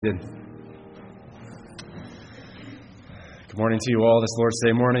Good morning to you all this Lord's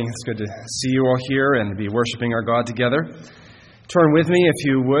Day morning. It's good to see you all here and be worshiping our God together. Turn with me, if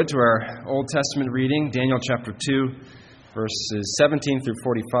you would, to our Old Testament reading, Daniel chapter 2, verses 17 through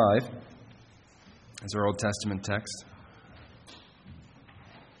 45. That's our Old Testament text.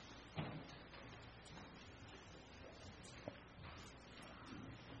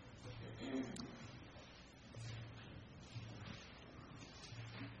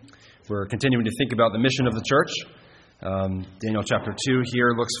 We're continuing to think about the mission of the church. Daniel chapter 2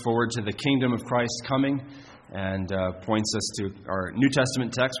 here looks forward to the kingdom of Christ coming and points us to our New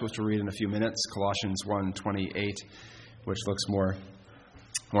Testament text, which we'll read in a few minutes, Colossians 1:28, which looks more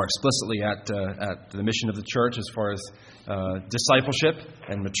explicitly at the mission of the church as far as discipleship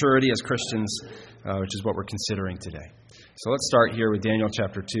and maturity as Christians, which is what we're considering today. So let's start here with Daniel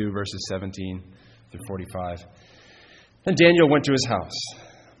chapter 2, verses 17 through 45. Then Daniel went to his house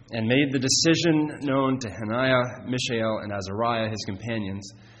and made the decision known to Hananiah, Mishael, and Azariah, his companions,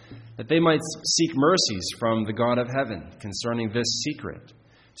 that they might seek mercies from the God of heaven concerning this secret,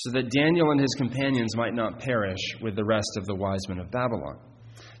 so that Daniel and his companions might not perish with the rest of the wise men of Babylon.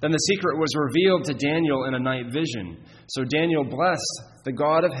 Then the secret was revealed to Daniel in a night vision. So Daniel blessed the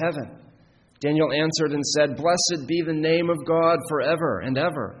God of heaven. Daniel answered and said, "Blessed be the name of God forever and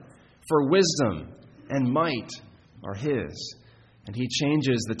ever, for wisdom and might are his. And he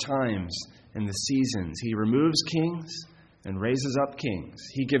changes the times and the seasons. He removes kings and raises up kings.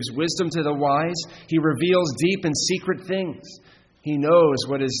 He gives wisdom to the wise. He reveals deep and secret things. He knows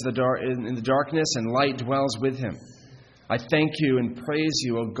what is in the darkness, and light dwells with him. I thank you and praise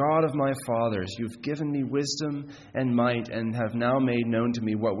you, O God of my fathers. You've given me wisdom and might, and have now made known to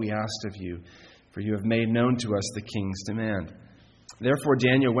me what we asked of you. For you have made known to us the king's demand." Therefore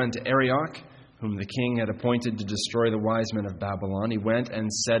Daniel went to Arioch, whom the king had appointed to destroy the wise men of Babylon. He went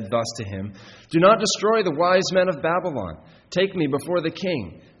and said thus to him, "Do not destroy the wise men of Babylon. Take me before the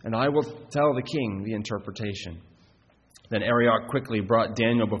king, and I will tell the king the interpretation." Then Arioch quickly brought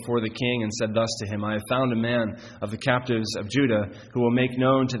Daniel before the king and said thus to him, "I have found a man of the captives of Judah who will make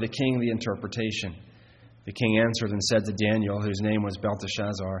known to the king the interpretation." The king answered and said to Daniel, whose name was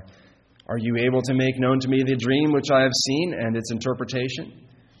Belteshazzar, "Are you able to make known to me the dream which I have seen and its interpretation?"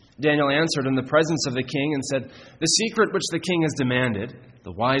 Daniel answered in the presence of the king and said, "The secret which the king has demanded,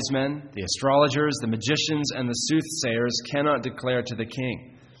 the wise men, the astrologers, the magicians, and the soothsayers cannot declare to the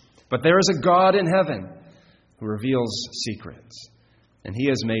king. But there is a God in heaven who reveals secrets, and he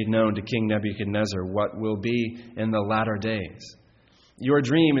has made known to King Nebuchadnezzar what will be in the latter days. Your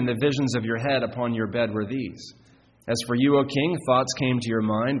dream and the visions of your head upon your bed were these. As for you, O king, thoughts came to your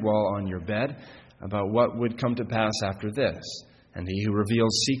mind while on your bed about what would come to pass after this. And he who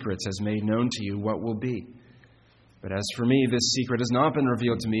reveals secrets has made known to you what will be. But as for me, this secret has not been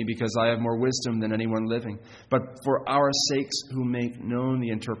revealed to me, because I have more wisdom than anyone living. But for our sakes who make known the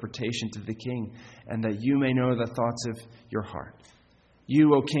interpretation to the king, and that you may know the thoughts of your heart.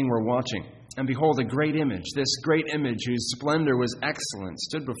 You, O king, were watching, and behold, a great image. This great image, whose splendor was excellent,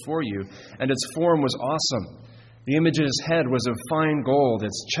 stood before you, and its form was awesome. The image's head was of fine gold,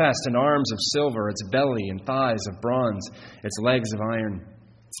 its chest and arms of silver, its belly and thighs of bronze, its legs of iron,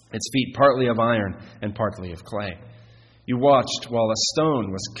 its feet partly of iron and partly of clay. You watched while a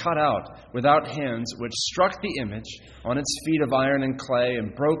stone was cut out without hands, which struck the image on its feet of iron and clay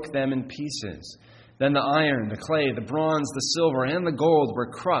and broke them in pieces. Then the iron, the clay, the bronze, the silver, and the gold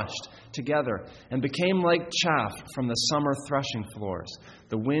were crushed together and became like chaff from the summer threshing floors.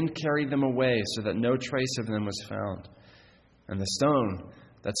 The wind carried them away so that no trace of them was found. And the stone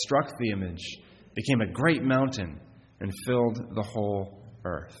that struck the image became a great mountain and filled the whole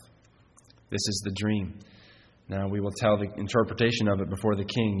earth. This is the dream. Now we will tell the interpretation of it before the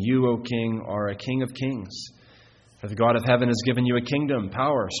king. You, O king, are a king of kings. For the God of heaven has given you a kingdom,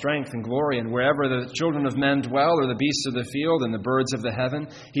 power, strength, and glory, and wherever the children of men dwell, or the beasts of the field, and the birds of the heaven,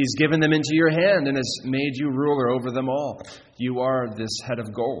 he's given them into your hand, and has made you ruler over them all. You are this head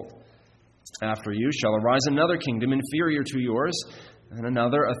of gold. After you shall arise another kingdom inferior to yours, and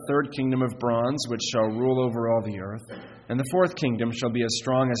another, a third kingdom of bronze, which shall rule over all the earth. And the fourth kingdom shall be as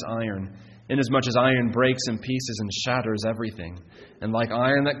strong as iron, inasmuch as iron breaks in pieces and shatters everything. And like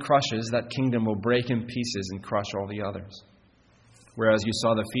iron that crushes, that kingdom will break in pieces and crush all the others. Whereas you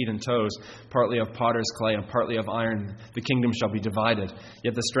saw the feet and toes, partly of potter's clay and partly of iron, the kingdom shall be divided.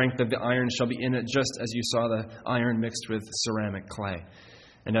 Yet the strength of the iron shall be in it, just as you saw the iron mixed with ceramic clay.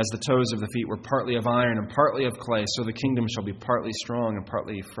 And as the toes of the feet were partly of iron and partly of clay, so the kingdom shall be partly strong and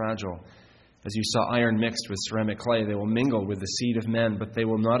partly fragile. As you saw iron mixed with ceramic clay, they will mingle with the seed of men, but they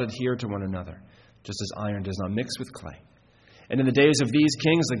will not adhere to one another, just as iron does not mix with clay. And in the days of these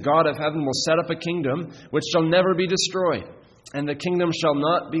kings, the God of heaven will set up a kingdom which shall never be destroyed. And the kingdom shall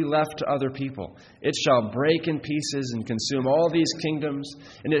not be left to other people. It shall break in pieces and consume all these kingdoms,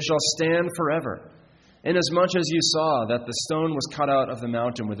 and it shall stand forever. Inasmuch as you saw that the stone was cut out of the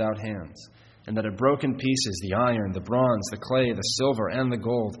mountain without hands, and that it broke in pieces the iron, the bronze, the clay, the silver, and the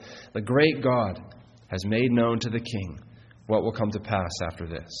gold, the great God has made known to the king what will come to pass after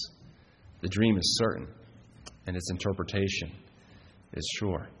this. The dream is certain, and its interpretation is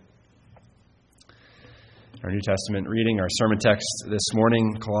sure. Our New Testament reading, our sermon text this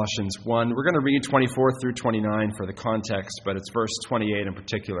morning, Colossians 1. We're going to read 24 through 29 for the context, but it's verse 28 in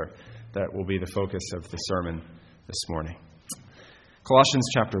particular that will be the focus of the sermon this morning. Colossians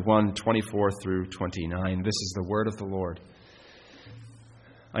chapter 1, 24 through 29. This is the word of the Lord.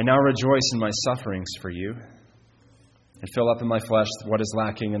 I now rejoice in my sufferings for you, and fill up in my flesh what is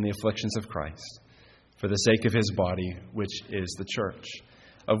lacking in the afflictions of Christ, for the sake of his body, which is the church,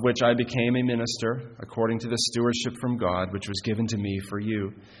 of which I became a minister, according to the stewardship from God, which was given to me for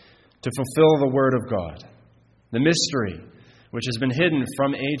you, to fulfill the word of God, the mystery which has been hidden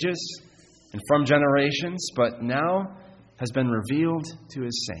from ages and from generations, but now has been revealed to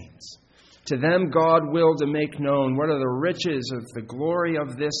his saints. To them God willed to make known what are the riches of the glory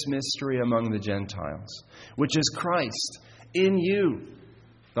of this mystery among the Gentiles, which is Christ in you,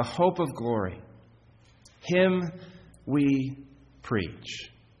 the hope of glory. Him we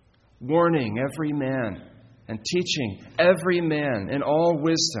preach, warning every man and teaching every man in all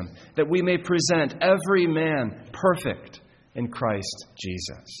wisdom, that we may present every man perfect in Christ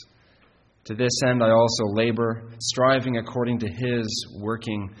Jesus. To this end I also labor, striving according to his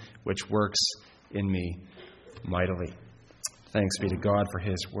working, which works in me mightily. Thanks be to God for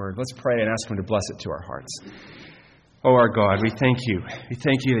his word. Let's pray and ask him to bless it to our hearts. Oh, our God, we thank you. We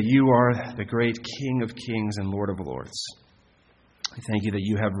thank you that you are the great King of kings and Lord of lords. We thank you that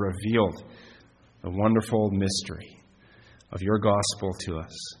you have revealed the wonderful mystery of your gospel to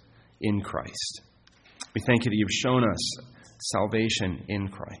us in Christ. We thank you that you've shown us salvation in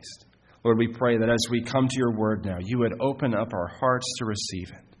Christ. Lord, we pray that as we come to your word now, you would open up our hearts to receive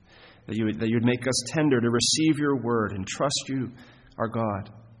it, that you would make us tender to receive your word and trust you, our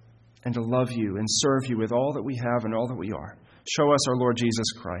God, and to love you and serve you with all that we have and all that we are. Show us our Lord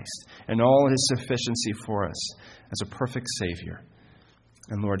Jesus Christ and all his sufficiency for us as a perfect Savior.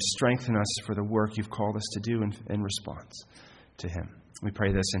 And Lord, strengthen us for the work you've called us to do in response to him. We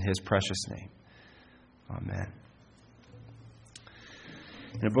pray this in his precious name. Amen.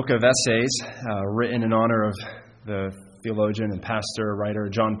 In a book of essays written in honor of the theologian and pastor, writer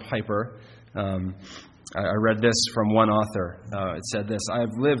John Piper, I read this from one author. It said this: I have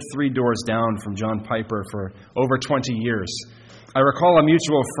lived 3 doors down from John Piper for over 20 years. I recall a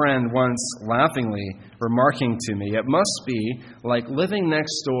mutual friend once laughingly remarking to me, it must be like living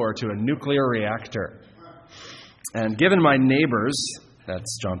next door to a nuclear reactor. And given my neighbors,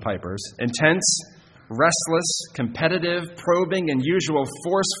 that's John Piper's, intense, restless, competitive, probing, and usual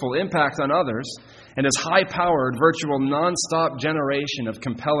forceful impact on others, and his high-powered, virtual, non-stop generation of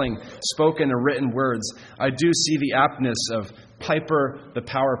compelling spoken and written words, I do see the aptness of Piper the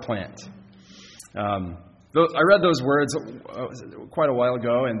power plant. I read those words quite a while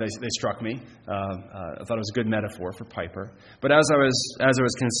ago, and they struck me. I thought it was a good metaphor for Piper. But as I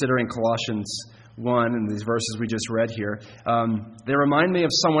was considering Colossians 1 and these verses we just read here, they remind me of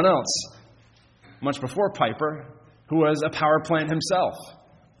someone else, much before Piper, who was a power plant himself.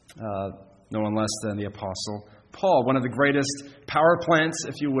 No one less than the Apostle Paul, one of the greatest power plants,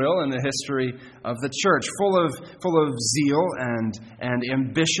 if you will, in the history of the church, full of zeal and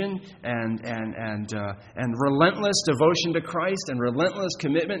ambition and relentless devotion to Christ and relentless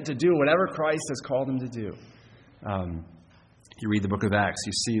commitment to do whatever Christ has called him to do. You read the book of Acts,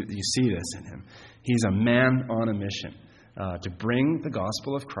 you see this in him. He's a man on a mission to bring the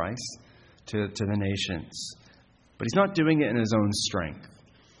gospel of Christ to the nations. But he's not doing it in his own strength.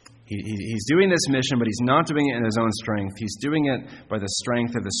 He's doing this mission, but he's not doing it in his own strength. He's doing it by the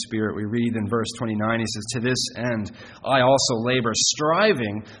strength of the Spirit. We read in verse 29, he says, to this end I also labor,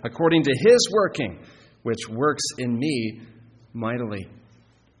 striving according to his working, which works in me mightily.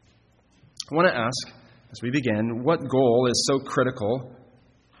 I want to ask, as we begin, what goal is so critical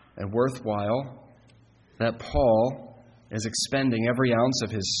and worthwhile that Paul is expending every ounce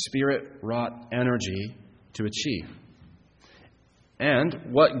of his Spirit-wrought energy to achieve? And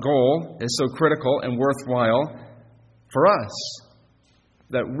what goal is so critical and worthwhile for us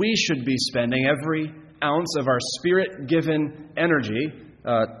that we should be spending every ounce of our Spirit-given energy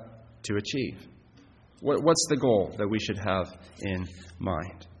to achieve? What's the goal that we should have in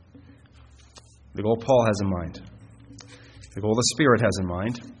mind? The goal Paul has in mind the goal the Spirit has in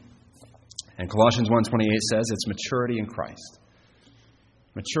mind. And Colossians 1:28 says it's maturity in Christ.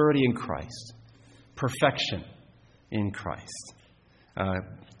 Maturity in Christ. Perfection in Christ.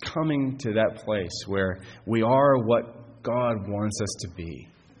 Coming to that place where we are what God wants us to be.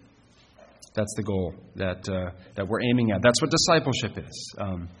 That's the goal that we're aiming at. That's what discipleship is.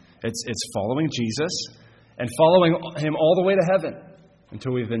 It's following Jesus and following Him all the way to heaven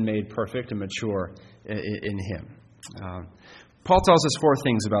until we've been made perfect and mature in Him. Paul tells us 4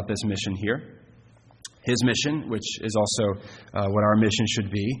 things about this mission here. His mission, which is also what our mission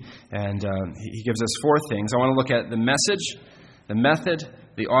should be. And he gives us 4 things. I want to look at the message, the method,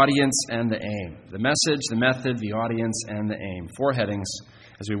 the audience, and the aim. The message, the method, the audience, and the aim. 4 headings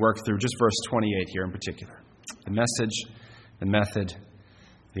as we work through just verse 28 here in particular. The message, the method,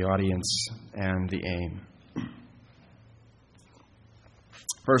 the audience, and the aim.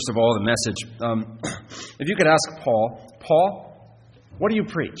 First of all, the message. If you could ask Paul, what do you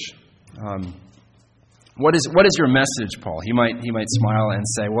preach? What is your message, Paul? He might smile and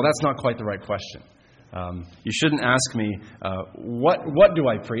say, well, that's not quite the right question. You shouldn't ask me, what do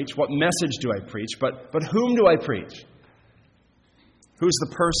I preach? What message do I preach? But whom do I preach? Who's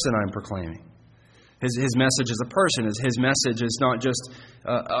the person I'm proclaiming? His message is a person. His message is not just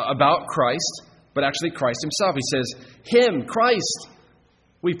about Christ, but actually Christ Himself. He says, Him, Christ,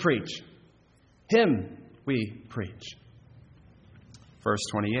 we preach. Him we preach. Verse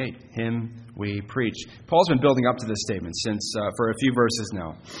 28, Him we preach. Paul's been building up to this statement for a few verses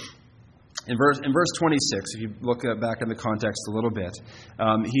now. In verse 26, if you look back in the context a little bit,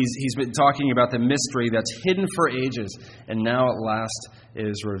 he's been talking about the mystery that's hidden for ages and now at last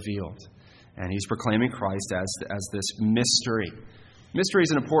is revealed. And he's proclaiming Christ as this mystery. Mystery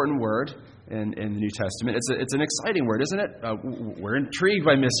is an important word in the New Testament. It's an exciting word, isn't it? We're intrigued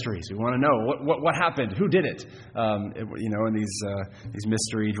by mysteries. We want to know what happened, who did it. In these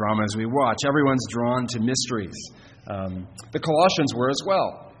mystery dramas we watch, everyone's drawn to mysteries. The Colossians were as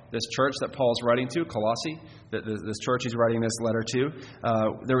well. This church that Paul's writing to, Colossae, this church he's writing this letter to,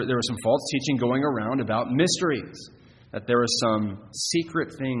 there was some false teaching going around about mysteries. That there were some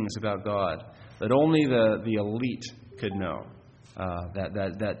secret things about God that only the elite could know. That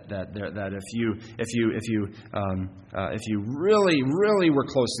if you really were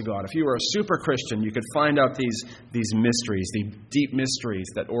close to God, if you were a super Christian, you could find out these mysteries, the deep mysteries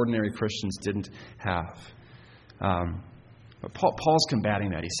that ordinary Christians didn't have. But Paul's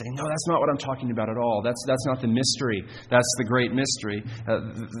combating that. He's saying, no, that's not what I'm talking about at all. That's not the mystery. That's the great mystery.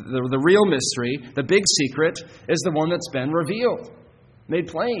 The real mystery, the big secret, is the one that's been revealed, made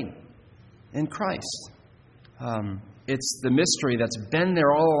plain in Christ. It's the mystery that's been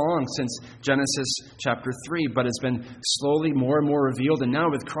there all along since Genesis chapter 3, but it's been slowly more and more revealed. And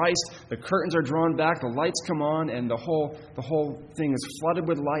now with Christ, the curtains are drawn back, the lights come on, and the whole thing is flooded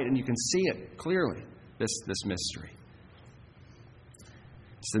with light, and you can see it clearly, this mystery.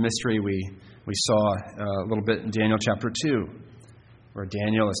 It's the mystery we saw a little bit in Daniel chapter 2, where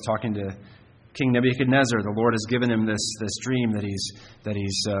Daniel is talking to King Nebuchadnezzar. The Lord has given him this dream that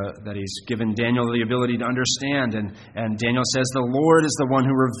he's given Daniel the ability to understand. And Daniel says the Lord is the one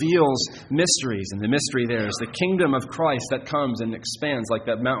who reveals mysteries. And the mystery there is the kingdom of Christ that comes and expands like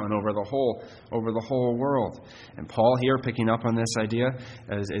that mountain over the whole world. And Paul here, picking up on this idea,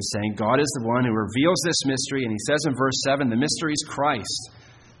 is saying God is the one who reveals this mystery. And he says in verse 7, the mystery is Christ,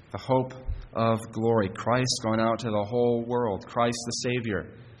 the hope of glory. Christ gone out to the whole world. Christ the Savior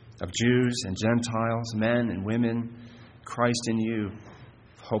of Jews and Gentiles, men and women. Christ in you,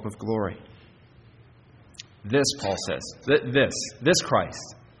 hope of glory. This, Paul says, this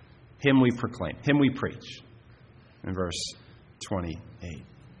Christ, Him we proclaim, Him we preach. In verse 28.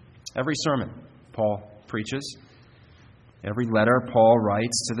 Every sermon Paul preaches, every letter Paul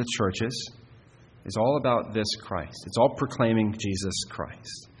writes to the churches is all about this Christ. It's all proclaiming Jesus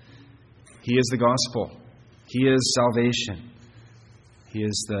Christ. He is the gospel. He is salvation. He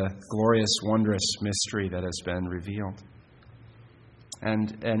is the glorious, wondrous mystery that has been revealed.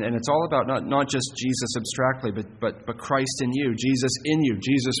 And it's all about not just Jesus abstractly, but Christ in you, Jesus in you,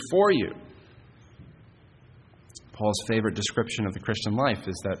 Jesus for you. Paul's favorite description of the Christian life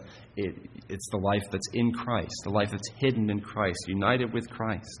is that it's the life that's in Christ, the life that's hidden in Christ, united with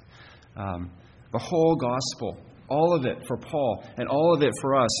Christ. The whole gospel, all of it for Paul and all of it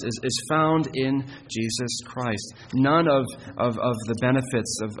for us is found in Jesus Christ. None of the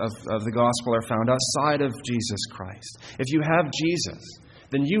benefits of the gospel are found outside of Jesus Christ. If you have Jesus,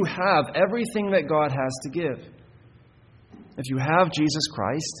 then you have everything that God has to give. If you have Jesus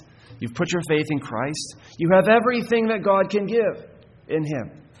Christ, you've put your faith in Christ, you have everything that God can give in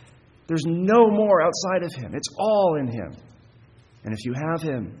Him. There's no more outside of Him. It's all in Him. And if you have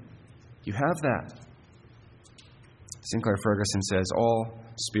Him, you have that. Sinclair Ferguson says, all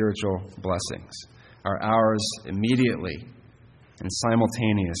spiritual blessings are ours immediately and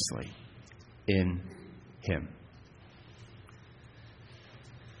simultaneously in Him.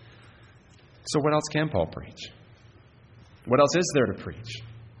 So what else can Paul preach? What else is there to preach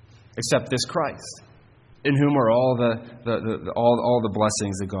except this Christ, in whom are all the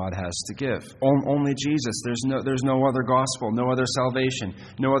blessings that God has to give? Only Jesus. There's no other gospel, no other salvation,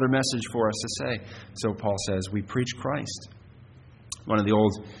 no other message for us to say. So Paul says, we preach Christ. One of the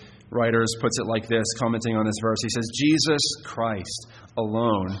old writers puts it like this, commenting on this verse. He says, Jesus Christ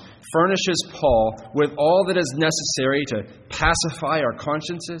alone furnishes Paul with all that is necessary to pacify our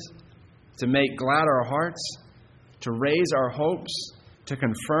consciences, to make glad our hearts, to raise our hopes, to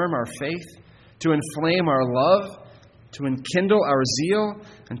confirm our faith, to inflame our love, to enkindle our zeal,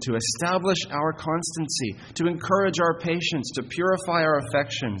 and to establish our constancy, to encourage our patience, to purify our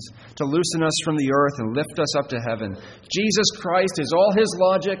affections, to loosen us from the earth and lift us up to heaven. Jesus Christ is all His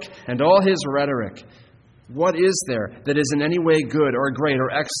logic and all His rhetoric. What is there that is in any way good or great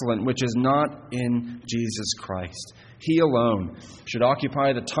or excellent which is not in Jesus Christ? He alone should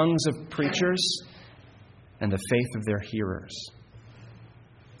occupy the tongues of preachers and the faith of their hearers.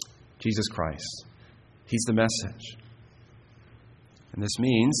 Jesus Christ. He's the message. And this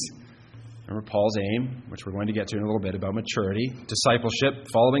means, remember Paul's aim, which we're going to get to in a little bit, about maturity, discipleship,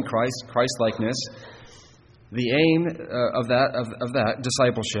 following Christ, Christ-likeness. The aim of that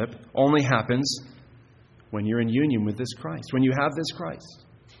discipleship only happens when you're in union with this Christ, when you have this Christ,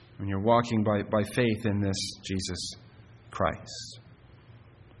 when you're walking by faith in this Jesus Christ.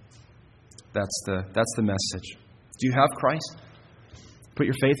 That's the message. Do you have Christ? Put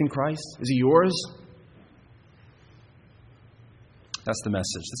your faith in Christ? Is He yours? That's the message.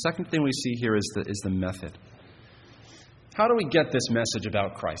 The second thing we see here is the method. How do we get this message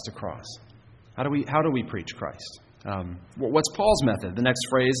about Christ across? How do we preach Christ? What's Paul's method? The next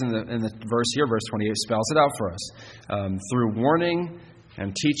phrase in the verse here, verse 28, spells it out for us. Through warning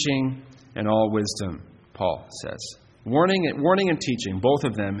and teaching and all wisdom, Paul says. Warning and teaching, both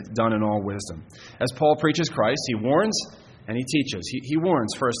of them done in all wisdom. As Paul preaches Christ, he warns and he teaches. He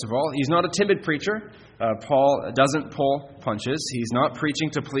warns, first of all. He's not a timid preacher. Paul doesn't pull punches. He's not preaching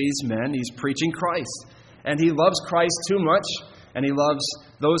to please men. He's preaching Christ. And he loves Christ too much, and he loves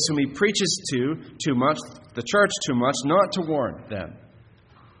those whom he preaches to too much, the church too much, not to warn them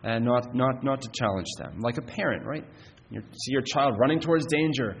and not to challenge them. Like a parent, right? You see your child running towards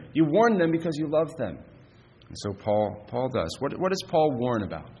danger. You warn them because you love them. And so Paul does. What does Paul warn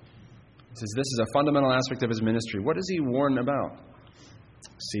about? He says this is a fundamental aspect of his ministry. What does he warn about?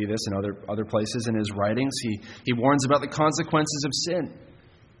 See this in other places in his writings. He warns about the consequences of sin.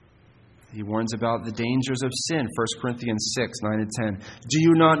 He warns about the dangers of sin. 1 Corinthians 6, 9 and 10. Do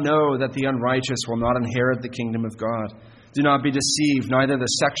you not know that the unrighteous will not inherit the kingdom of God? Do not be deceived, neither the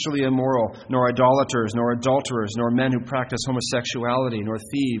sexually immoral, nor idolaters, nor adulterers, nor men who practice homosexuality, nor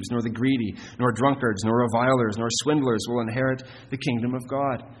thieves, nor the greedy, nor drunkards, nor revilers, nor swindlers will inherit the kingdom of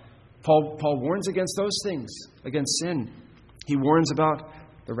God. Paul warns against those things, against sin. He warns about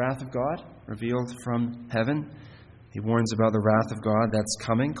the wrath of God revealed from heaven. He warns about the wrath of God that's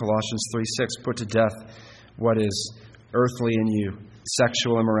coming. Colossians 3:6, put to death what is earthly in you,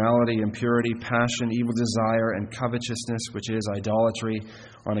 sexual immorality, impurity, passion, evil desire, and covetousness, which is idolatry.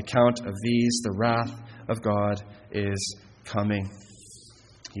 On account of these, the wrath of God is coming.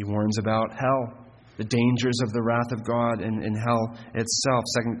 He warns about hell, the dangers of the wrath of God in hell itself.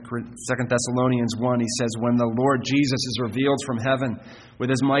 2 Thessalonians 1, he says, when the Lord Jesus is revealed from heaven with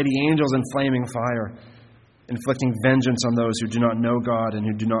his mighty angels in flaming fire, inflicting vengeance on those who do not know God and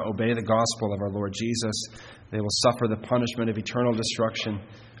who do not obey the gospel of our Lord Jesus, they will suffer the punishment of eternal destruction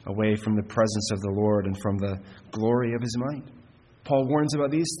away from the presence of the Lord and from the glory of his might. Paul warns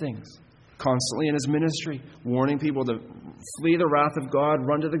about these things constantly in his ministry, warning people to flee the wrath of God,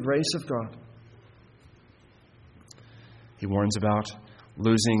 run to the grace of God. He warns about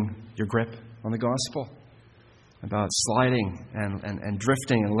losing your grip on the gospel, about sliding and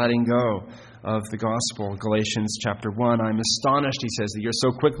drifting and letting go of the gospel. Galatians chapter 1, I'm astonished, he says, that you're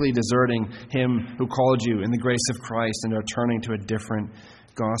so quickly deserting him who called you in the grace of Christ and are turning to a different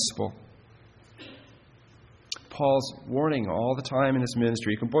gospel. Paul's warning all the time in his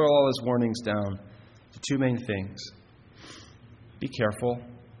ministry. You can boil all his warnings down to two main things. Be careful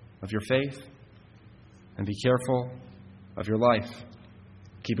of your faith and be careful of your life.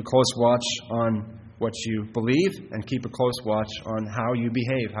 Keep a close watch on what you believe and keep a close watch on how you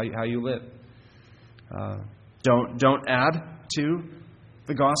behave, how you live. Don't add to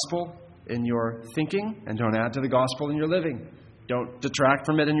the gospel in your thinking and don't add to the gospel in your living. Don't detract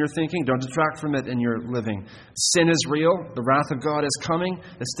from it in your thinking. Don't detract from it in your living. Sin is real. The wrath of God is coming.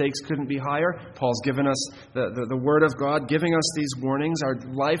 The stakes couldn't be higher. Paul's given us the Word of God, giving us these warnings. Our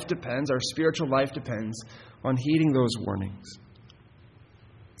life depends, our spiritual life depends on heeding those warnings.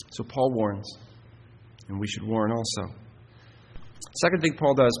 So Paul warns, and we should warn also. Second thing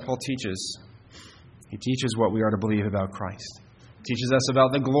Paul does, Paul teaches. He teaches what we are to believe about Christ. He teaches us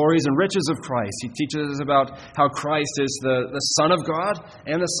about the glories and riches of Christ. He teaches us about how Christ is the Son of God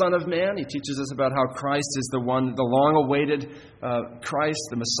and the Son of Man. He teaches us about how Christ is the long-awaited Christ,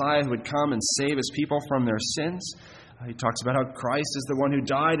 the Messiah who would come and save his people from their sins. He talks about how Christ is the one who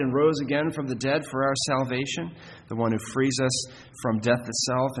died and rose again from the dead for our salvation, the one who frees us from death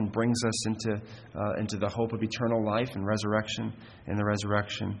itself and brings us into the hope of eternal life and resurrection, and the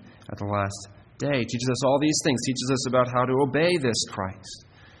resurrection at the last day. He teaches us all these things. He teaches us about how to obey this Christ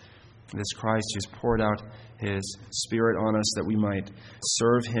who's poured out his Spirit on us that we might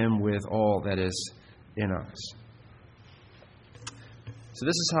serve him with all that is in us. So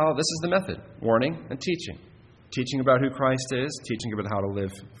this is the method: warning and teaching. Teaching about who Christ is, teaching about how to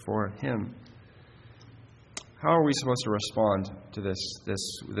live for him. How are we supposed to respond to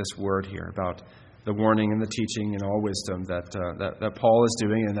this word here about the warning and the teaching and all wisdom that Paul is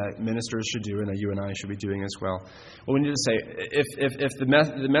doing and that ministers should do and that you and I should be doing as well? Well, we need to say, if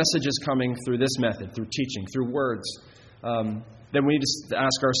the message is coming through this method, through teaching, through words, then we need to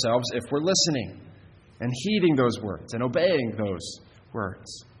ask ourselves if we're listening and heeding those words and obeying those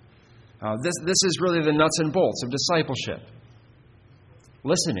words. This is really the nuts and bolts of discipleship.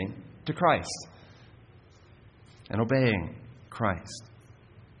 Listening to Christ and obeying Christ.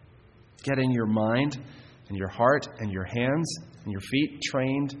 Getting your mind and your heart and your hands and your feet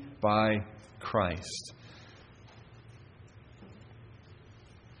trained by Christ.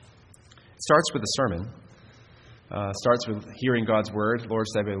 It starts with a sermon. Starts with hearing God's Word,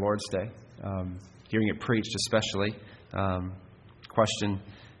 Lord's Day by Lord's Day. Hearing it preached especially. Question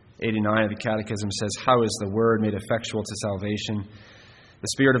 89 of the Catechism says, "How is the Word made effectual to salvation? The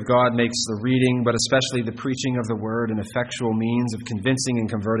Spirit of God makes the reading, but especially the preaching of the Word, an effectual means of convincing and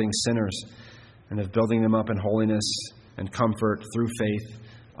converting sinners, and of building them up in holiness and comfort through faith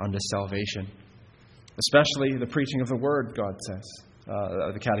unto salvation." Especially the preaching of the Word, God says.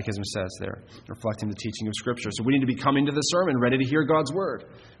 The Catechism says there, reflecting the teaching of Scripture. So we need to be coming to the sermon, ready to hear God's Word,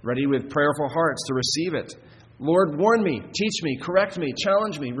 ready with prayerful hearts to receive it. Lord, warn me, teach me, correct me,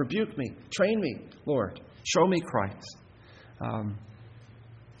 challenge me, rebuke me, train me, Lord. Show me Christ.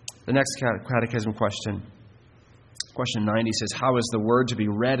 The next catechism question, question 90, says, "How is the Word to be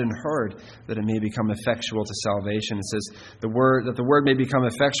read and heard that it may become effectual to salvation?" It says, that the Word may become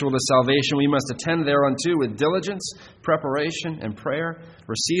effectual to salvation, we must attend thereunto with diligence, preparation, and prayer,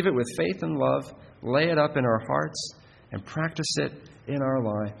 receive it with faith and love, lay it up in our hearts, and practice it in our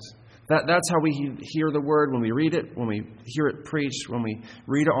lives. That's how we hear the Word, when we read it, when we hear it preached, when we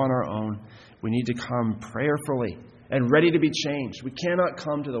read it on our own. We need to come prayerfully and ready to be changed. We cannot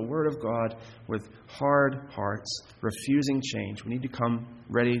come to the Word of God with hard hearts, refusing change. We need to come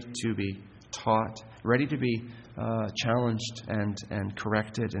ready to be taught, ready to be challenged and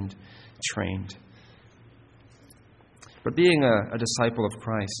corrected and trained. But being a disciple of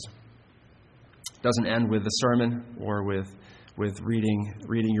Christ doesn't end with the sermon or with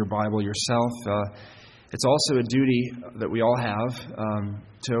reading your Bible yourself. It's also a duty that we all have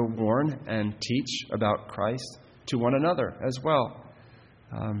to warn and teach about Christ to one another as well.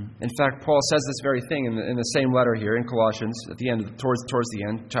 In fact, Paul says this very thing in the same letter here in Colossians, at the end, towards the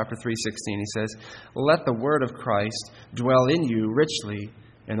end, chapter 3:16. He says, "Let the word of Christ dwell in you richly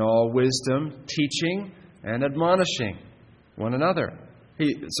in all wisdom, teaching and admonishing one another."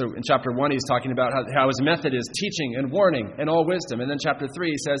 So in chapter 1, he's talking about how his method is teaching and warning and all wisdom. And then chapter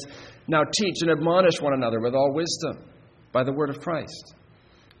 3, he says, "Now teach and admonish one another with all wisdom by the word of Christ."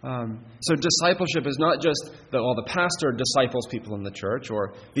 So discipleship is not just the pastor disciples people in the church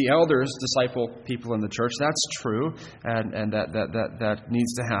or the elders disciple people in the church. That's true, and that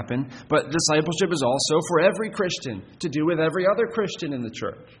needs to happen. But discipleship is also for every Christian to do with every other Christian in the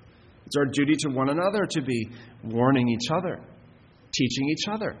church. It's our duty to one another to be warning each other, teaching each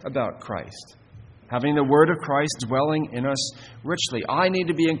other about Christ, having the word of Christ dwelling in us richly. I need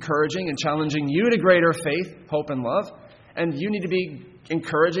to be encouraging and challenging you to greater faith, hope, and love. And you need to be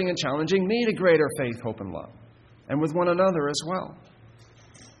encouraging and challenging me to greater faith, hope, and love. And with one another as well.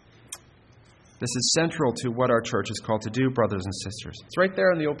 This is central to what our church is called to do, brothers and sisters. It's right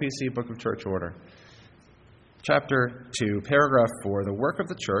there in the OPC Book of Church Order. Chapter 2, paragraph 4, "The work of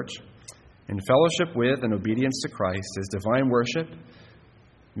the church in fellowship with and obedience to Christ is divine worship,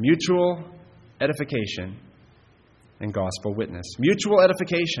 mutual edification, and gospel witness. Mutual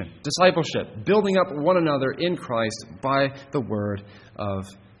edification, discipleship, building up one another in Christ by the word of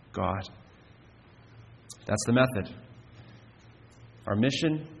God. That's the method. Our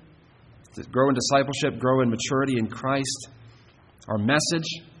mission is to grow in discipleship, grow in maturity in Christ. Our message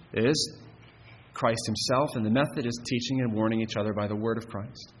is Christ himself, and the method is teaching and warning each other by the word of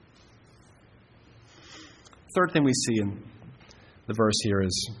Christ. Third thing we see in the verse here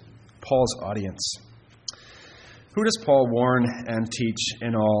is Paul's audience. Who does Paul warn and teach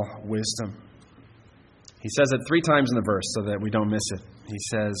in all wisdom? He says it 3 times in the verse so that we don't miss it. He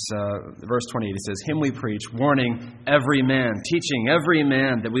says, verse 28, he says, "Him we preach, warning every man, teaching every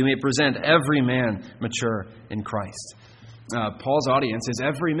man, that we may present every man mature in Christ." Paul's audience is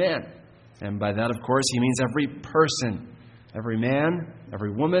every man. And by that, of course, he means every person. Every man,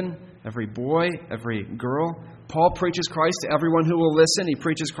 every woman, every boy, every girl. Paul preaches Christ to everyone who will listen. He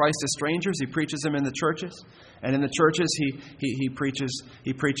preaches Christ to strangers. He preaches him in the churches. And in the churches, he preaches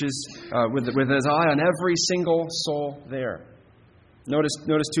with his eye on every single soul there. Notice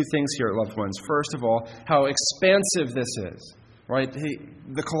 2 things here, loved ones. First of all, how expansive this is. Right?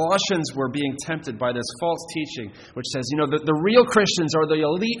 The Colossians were being tempted by this false teaching, which says, the real Christians are the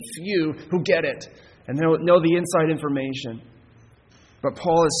elite few who get it and know the inside information. But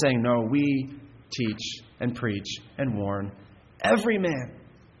Paul is saying, no, we teach and preach and warn every man,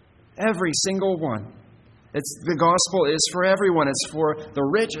 every single one. The gospel is for everyone. It's for the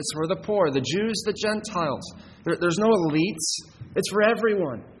rich. It's for the poor, the Jews, the Gentiles. There's no elites. It's for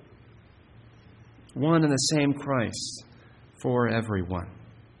everyone. One and the same Christ for everyone.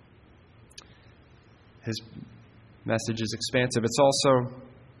 His message is expansive. It's also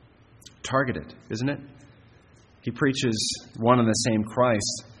targeted, isn't it? He preaches one and the same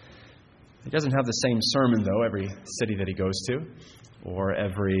Christ. He doesn't have the same sermon, though, every city that he goes to, or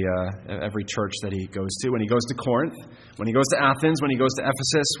every church that he goes to. When he goes to Corinth, when he goes to Athens, when he goes to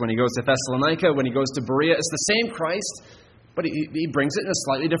Ephesus, when he goes to Thessalonica, when he goes to Berea, it's the same Christ, but he brings it in a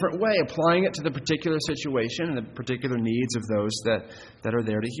slightly different way, applying it to the particular situation and the particular needs of those that are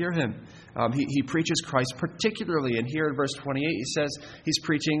there to hear him. He preaches Christ particularly, and here in verse 28 he says he's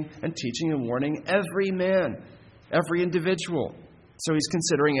preaching and teaching and warning every man, every individual. So he's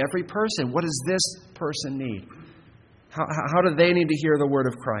considering every person. What does this person need? How do they need to hear the word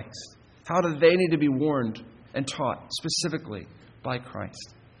of Christ? How do they need to be warned and taught specifically by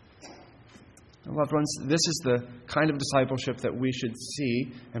Christ? Loved ones, this is the kind of discipleship that we should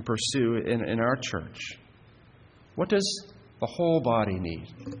see and pursue in our church. What does the whole body need?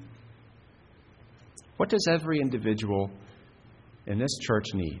 What does every individual in this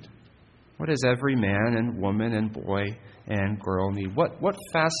church need? What does every man and woman and boy and girl need? What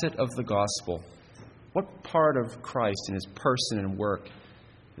facet of the gospel, what part of Christ in his person and work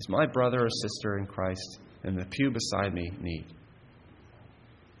does my brother or sister in Christ in the pew beside me need?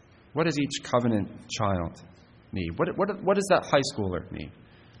 What does each covenant child need? What does that high schooler need?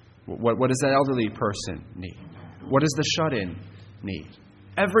 What does that elderly person need? What does the shut-in need?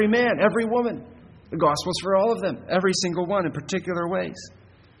 Every man, every woman. The gospel's for all of them, every single one in particular ways.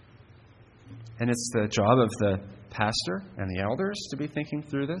 And it's the job of the pastor and the elders to be thinking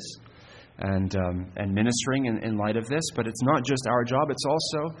through this and ministering in light of this. But it's not just our job, it's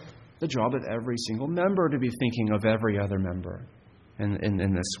also the job of every single member to be thinking of every other member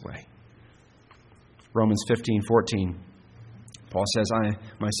in this way. Romans 15:14. Paul says, "I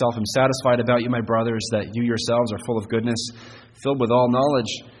myself am satisfied about you, my brothers, that you yourselves are full of goodness, filled with all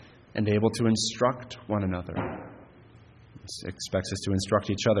knowledge, and able to instruct one another." He expects us to instruct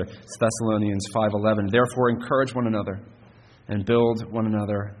each other. It's Thessalonians 5:11. "Therefore encourage one another and build one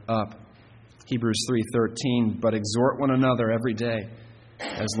another up." Hebrews 3:13. "But exhort one another every day,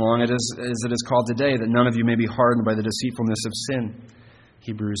 as long as it is called today, that none of you may be hardened by the deceitfulness of sin."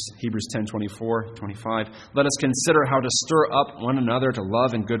 Hebrews 10:24-25. "Let us consider how to stir up one another to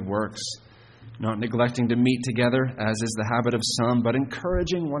love and good works, not neglecting to meet together, as is the habit of some, but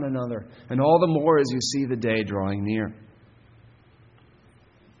encouraging one another, and all the more as you see the day drawing near."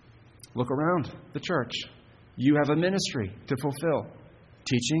 Look around the church. You have a ministry to fulfill.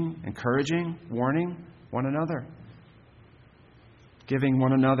 Teaching, encouraging, warning one another. Giving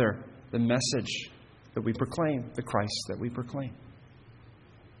one another the message that we proclaim, the Christ that we proclaim.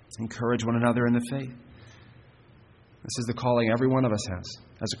 Encourage one another in the faith. This is the calling every one of us has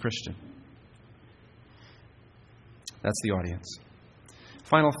as a Christian. That's the audience.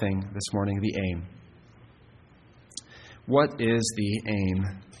 Final thing this morning, the aim. What is the aim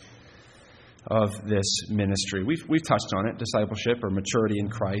of this ministry? We've touched on it, discipleship or maturity in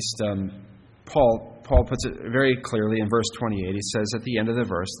Christ. Paul puts it very clearly in verse 28. He says at the end of the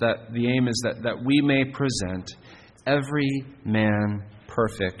verse that the aim is that we may present Every man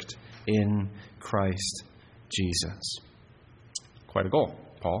perfect in Christ Jesus. Quite a goal,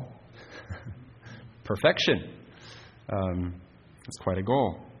 Paul. Perfection. That's quite a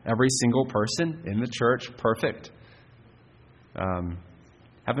goal. Every single person in the church, perfect.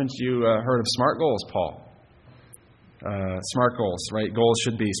 Haven't you heard of SMART goals, Paul? SMART goals, right? Goals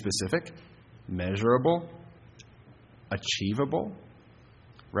should be specific, measurable, achievable,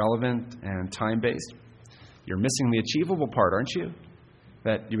 relevant, and time-based. You're missing the achievable part, aren't you?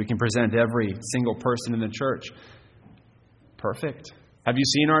 That we can present every single person in the church perfect. Have you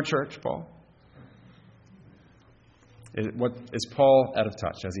seen our church, Paul? Is Paul out of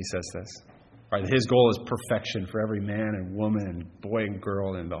touch as he says this? Right, his goal is perfection for every man and woman and boy and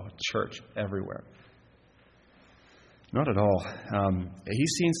girl in the church everywhere. Not at all.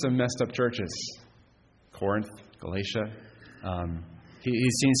 He's seen some messed up churches. Corinth, Galatia.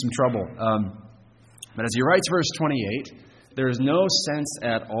 He's seen some trouble. But as he writes verse 28, there is no sense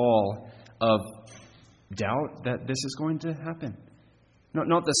at all of doubt that this is going to happen.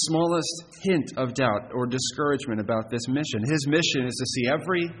 Not the smallest hint of doubt or discouragement about this mission. His mission is to see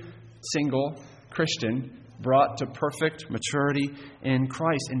every single Christian brought to perfect maturity in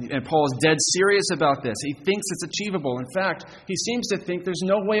Christ. And Paul is dead serious about this. He thinks it's achievable. In fact, he seems to think there's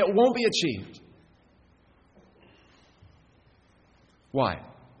no way it won't be achieved. Why?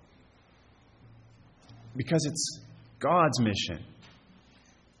 Because it's God's mission.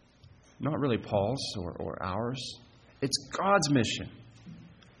 Not really Paul's or ours. It's God's mission.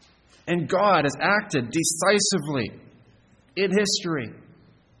 And God has acted decisively in history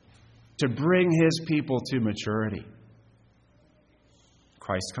to bring His people to maturity.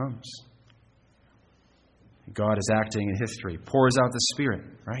 Christ comes. God is acting in history, pours out the Spirit,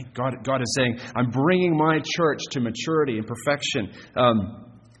 right? God is saying, I'm bringing my church to maturity and perfection.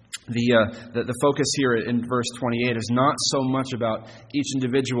 The focus here in verse 28 is not so much about each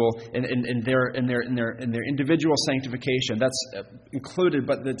individual and their individual sanctification. That's included,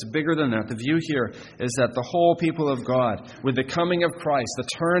 but it's bigger than that. The view here is that the whole people of God, with the coming of Christ, the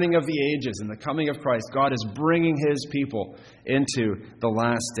turning of the ages and the coming of Christ, God is bringing His people into the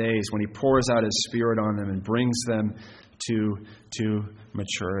last days when He pours out His Spirit on them and brings them to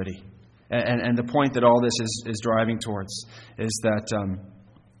maturity. And the point that all this is driving towards is that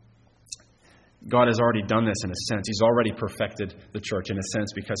God has already done this in a sense. He's already perfected the church in a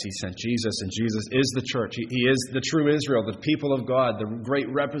sense because He sent Jesus, and Jesus is the church. He is the true Israel, the people of God, the great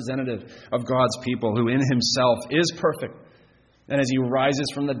representative of God's people who in Himself is perfect. And as He rises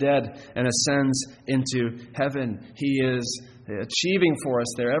from the dead and ascends into heaven, He is achieving for us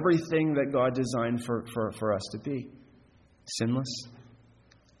there everything that God designed for us to be. Sinless,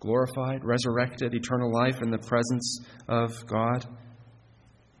 glorified, resurrected, eternal life in the presence of God.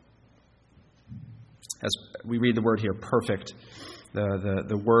 As we read the word here, perfect,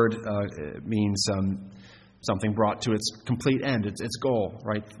 the word means something brought to its complete end, its goal,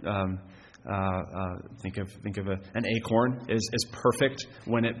 right? Think of an acorn is perfect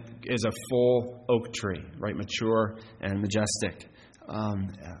when it is a full oak tree, right? Mature and majestic.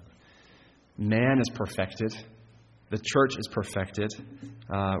 Man is perfected. The church is perfected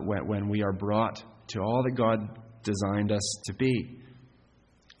when we are brought to all that God designed us to be,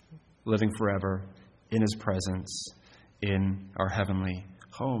 living forever in His presence, in our heavenly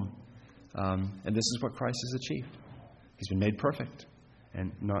home. And this is what Christ has achieved. He's been made perfect.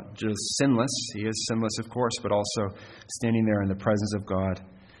 And not just sinless. He is sinless, of course, but also standing there in the presence of God.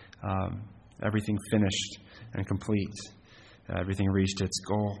 Everything finished and complete. Everything reached its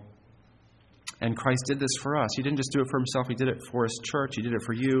goal. And Christ did this for us. He didn't just do it for Himself. He did it for His church. He did it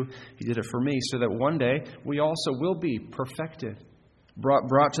for you. He did it for me. So that one day we also will be perfected.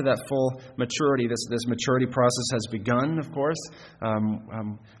 Brought to that full maturity. This maturity process has begun, of course.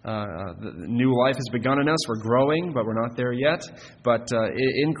 The new life has begun in us. We're growing, but we're not there yet. But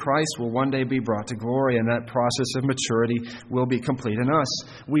in Christ, we'll one day be brought to glory, and that process of maturity will be complete in us.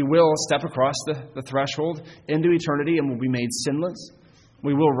 We will step across the threshold into eternity and will be made sinless.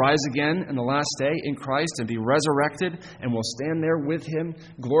 We will rise again in the last day in Christ and be resurrected, and we'll stand there with Him,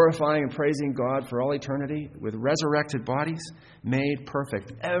 glorifying and praising God for all eternity with resurrected bodies, made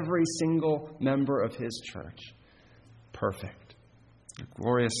perfect. Every single member of His church, perfect. A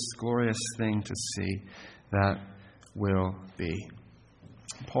glorious, glorious thing to see that will be.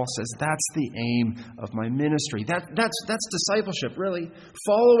 Paul says, that's the aim of my ministry. That's discipleship, really.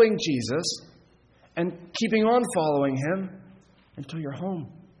 Following Jesus and keeping on following Him until you're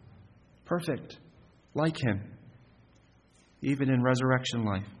home, perfect, like Him, even in resurrection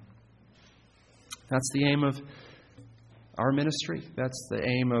life. That's the aim of our ministry. That's the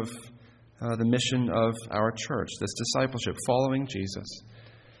aim of the mission of our church, this discipleship, following Jesus.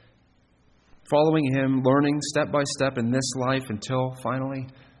 Following Him, learning step by step in this life until finally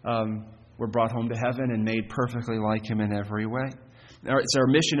we're brought home to heaven and made perfectly like Him in every way. It's our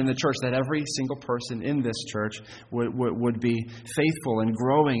mission in the church that every single person in this church would be faithful and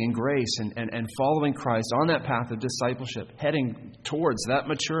growing in grace and following Christ on that path of discipleship, heading towards that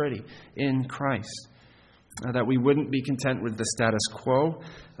maturity in Christ. That we wouldn't be content with the status quo,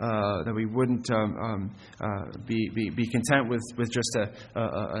 that we wouldn't be content with just a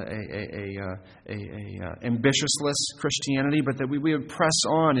ambitiousless Christianity, but that we would press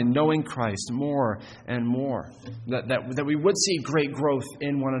on in knowing Christ more and more. That we would see great growth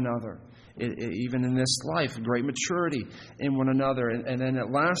in one another, even in this life, great maturity in one another, and then at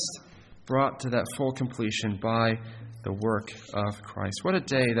last brought to that full completion by the work of Christ. What a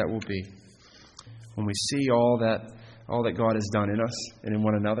day that will be, when we see all that God has done in us and in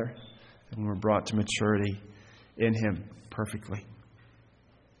one another, and when we're brought to maturity in Him perfectly.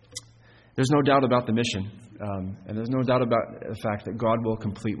 There's no doubt about the mission, and there's no doubt about the fact that God will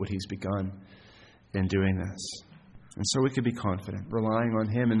complete what He's begun in doing this. And so we could be confident, relying on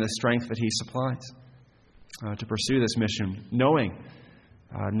Him and the strength that He supplies to pursue this mission, knowing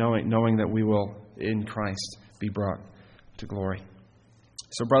that we will, in Christ, be brought to glory.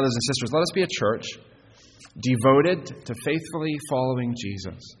 So, brothers and sisters, let us be a church devoted to faithfully following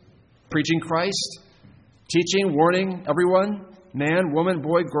Jesus, preaching Christ, teaching, warning everyone, man, woman,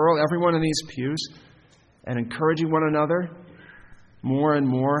 boy, girl, everyone in these pews, and encouraging one another more and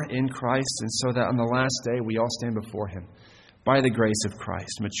more in Christ, and so that on the last day we all stand before Him by the grace of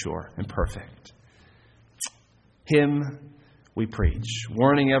Christ, mature and perfect. Him we preach,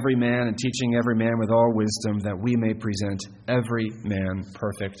 warning every man and teaching every man with all wisdom, that we may present every man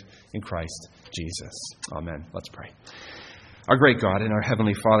perfect in Christ Jesus. Amen. Let's pray. Our great God and our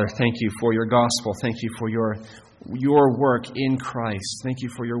Heavenly Father, thank You for Your gospel. Thank You for your work in Christ. Thank You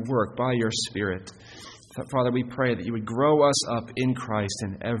for Your work by Your Spirit. Father, we pray that You would grow us up in Christ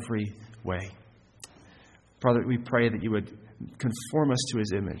in every way. Father, we pray that You would conform us to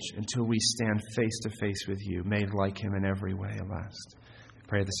His image until we stand face to face with You, made like Him in every way at last. We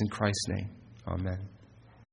pray this in Christ's name. Amen.